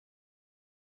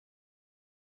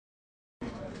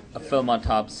a film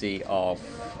autopsy of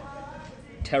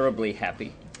Terribly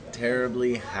Happy.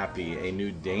 Terribly Happy, a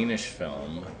new Danish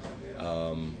film.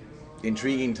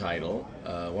 Intriguing title.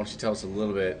 Why don't you tell us a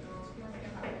little bit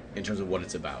in terms of what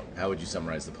it's about? How would you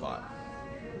summarize the plot?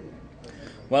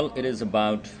 Well,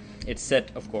 it's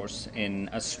set, of course, in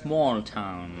a small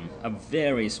town, a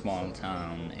very small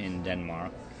town in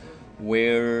Denmark,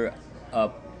 where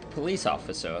a police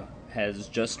officer has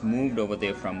just moved over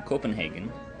there from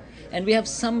Copenhagen. And we have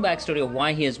some backstory of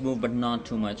why he has moved, but not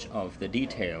too much of the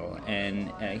detail.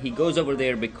 And he goes over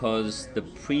there because the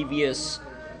previous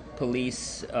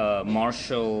police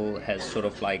marshal has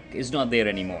is not there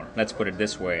anymore. Let's put it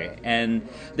this way. And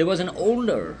there was an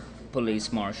older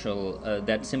police marshal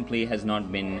that simply has not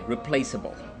been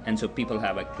replaceable. And so people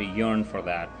have actually yearned for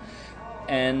that.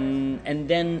 And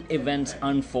then events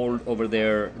unfold over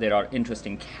there. There are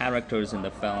interesting characters in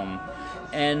the film.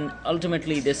 And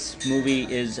ultimately, this movie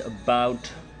is about,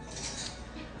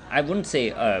 I wouldn't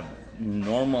say a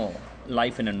normal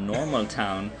life in a normal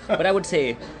town, but I would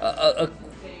say a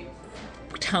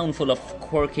town full of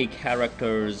quirky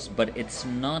characters, but it's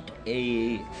not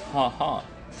a ha-ha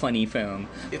funny film.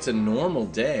 It's a normal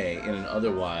day in an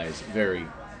otherwise very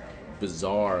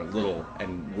bizarre little,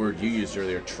 and word you used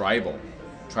earlier,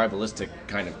 tribalistic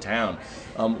kind of town.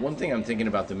 One thing I'm thinking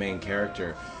about the main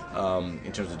character,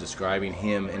 in terms of describing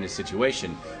him and his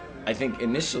situation, I think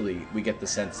initially we get the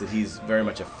sense that he's very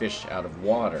much a fish out of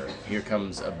water. Here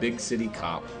comes a big city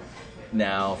cop,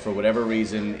 now for whatever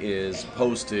reason is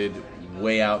posted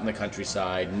way out in the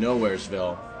countryside,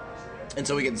 nowheresville, and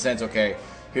so we get the sense, okay,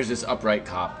 here's this upright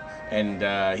cop,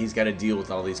 and he's got to deal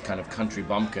with all these kind of country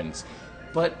bumpkins.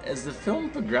 But as the film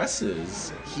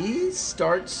progresses, he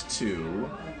starts to,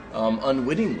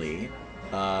 unwittingly,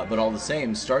 but all the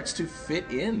same, starts to fit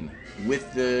in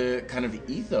with the kind of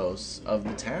ethos of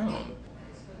the town.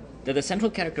 The central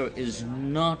character is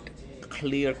not a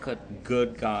clear-cut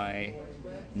good guy,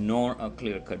 nor a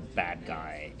clear-cut bad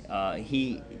guy.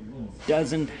 He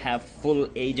doesn't have full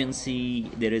agency.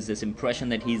 There is this impression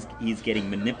that he's getting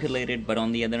manipulated, but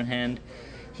on the other hand,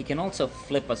 he can also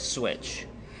flip a switch.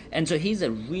 And so he's a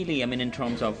really, in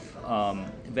terms of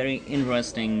very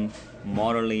interesting,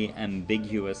 morally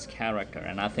ambiguous character.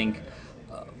 And I think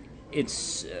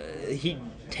he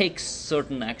takes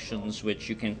certain actions which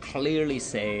you can clearly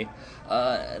say,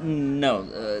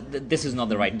 this is not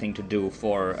the right thing to do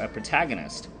for a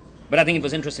protagonist. But I think it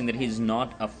was interesting that he's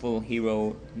not a full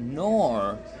hero,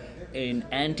 nor an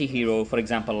anti-hero, for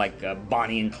example, like a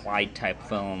Bonnie and Clyde type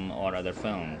film or other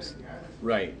films.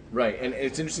 Right. And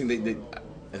it's interesting that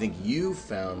I think you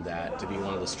found that to be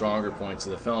one of the stronger points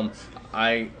of the film.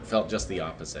 I felt just the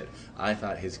opposite. I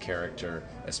thought his character,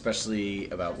 especially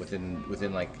about within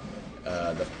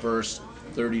the first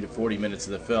 30 to 40 minutes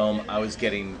of the film, I was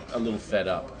getting a little fed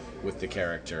up with the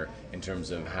character in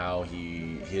terms of how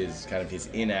his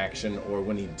inaction, or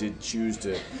when he did choose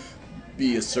to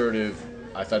be assertive,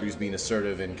 I thought he was being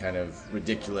assertive and kind of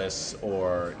ridiculous,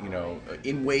 or,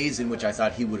 in ways in which I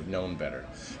thought he would have known better.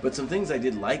 But some things I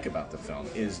did like about the film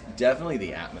is definitely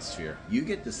the atmosphere. You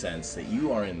get the sense that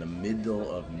you are in the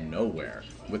middle of nowhere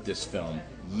with this film,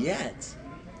 yet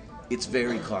it's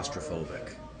very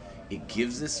claustrophobic. It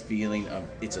gives this feeling of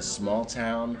it's a small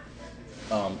town,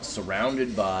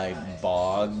 surrounded by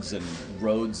bogs and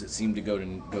roads that seem to go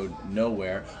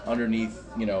nowhere, underneath,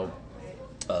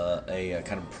 a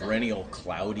kind of perennial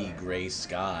cloudy gray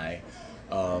sky,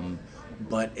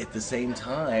 but at the same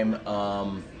time,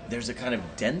 there's a kind of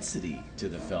density to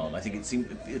the film. I think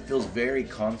it feels very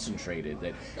concentrated,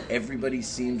 that everybody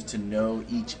seems to know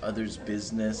each other's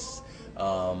business,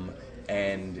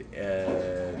 and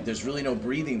there's really no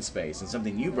breathing space. And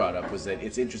something you brought up was that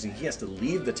it's interesting, he has to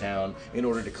leave the town in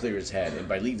order to clear his head, and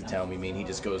by leave the town we mean he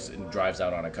just goes and drives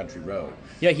out on a country road.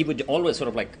 Yeah, he would always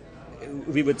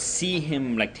we would see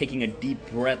him taking a deep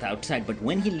breath outside, but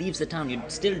when he leaves the town, you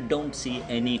still don't see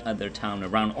any other town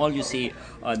around. All you see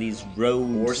are these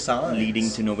roads or signs leading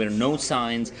to nowhere, no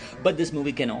signs. But this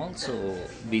movie can also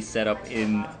be set up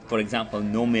in, for example,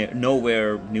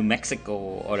 nowhere, New Mexico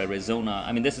or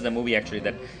Arizona. This is a movie actually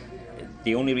that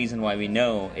the only reason why we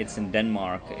know it's in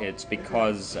Denmark, it's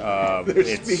because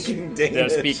speaking Danish. They're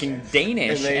speaking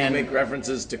Danish. And they make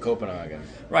references to Copenhagen.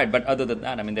 Right, but other than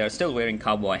that, they're still wearing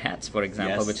cowboy hats, for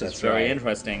example, yes, which is very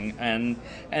interesting. And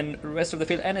the rest of the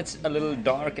field, and it's a little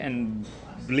dark and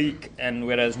bleak, and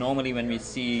whereas normally when we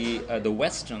see the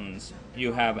westerns,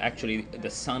 you have actually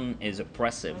the sun is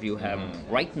oppressive, you have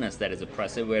brightness that is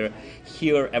oppressive, where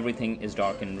here everything is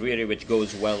dark and dreary, which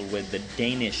goes well with the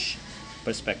Danish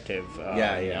perspective,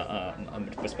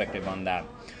 perspective on that.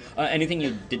 Anything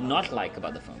you did not like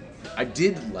about the film? I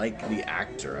did like the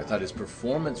actor. I thought his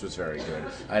performance was very good.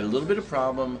 I had a little bit of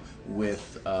problem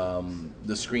with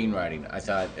the screenwriting. I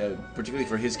thought, particularly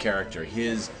for his character,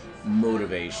 his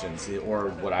motivations, or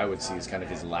what I would see as kind of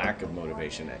his lack of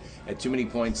motivation. At too many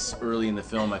points early in the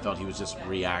film, I felt he was just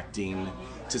reacting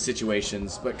to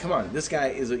situations. But come on, this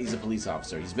guy he's a police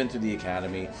officer. He's been through the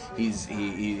academy. He's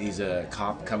a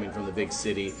cop coming from the big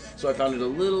city. So I found it a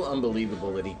little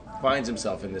unbelievable that he finds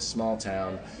himself in this small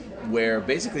town where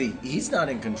basically he's not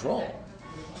in control.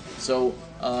 So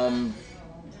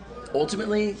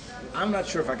ultimately, I'm not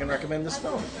sure if I can recommend this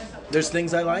film. There's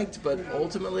things I liked, but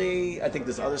ultimately, I think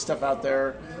there's other stuff out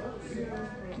there you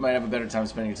might have a better time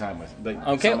spending your time with. But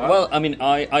okay, well, I mean,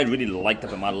 I really liked the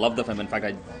film. I love the film. In fact,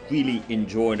 I really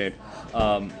enjoyed it.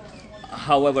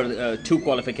 However, two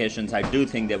qualifications. I do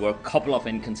think there were a couple of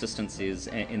inconsistencies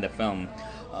in the film.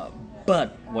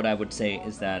 But what I would say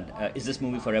is that, is this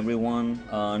movie for everyone?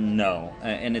 No.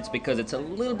 And it's because it's a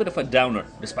little bit of a downer,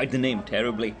 despite the name,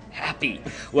 Terribly Happy.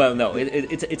 Well, no,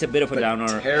 it's a bit of a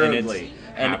downer. Terribly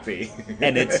happy.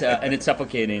 and it's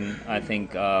suffocating, I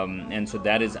think. And so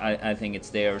that is, I think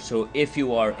it's there. So if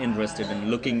you are interested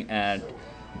in looking at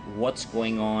what's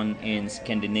going on in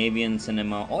Scandinavian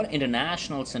cinema or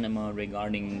international cinema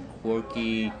regarding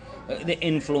quirky, the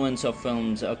influence of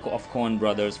films of Coen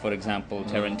Brothers, for example,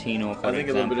 Tarantino, for example. I think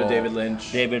a little bit of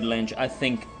David Lynch. I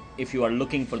think if you are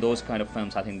looking for those kind of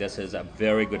films, I think this is a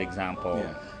very good example.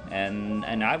 Yeah.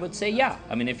 And I would say, yeah,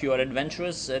 I mean, if you are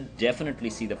adventurous, definitely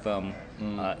see the film.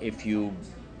 If you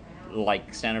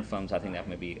like standard films, I think that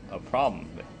may be a problem.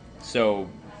 So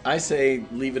I say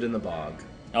leave it in the bog.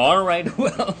 All right,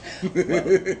 well,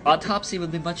 Autopsy will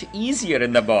be much easier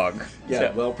in the bog. Yeah,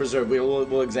 so. well preserved.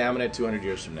 We'll examine it 200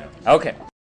 years from now. Okay.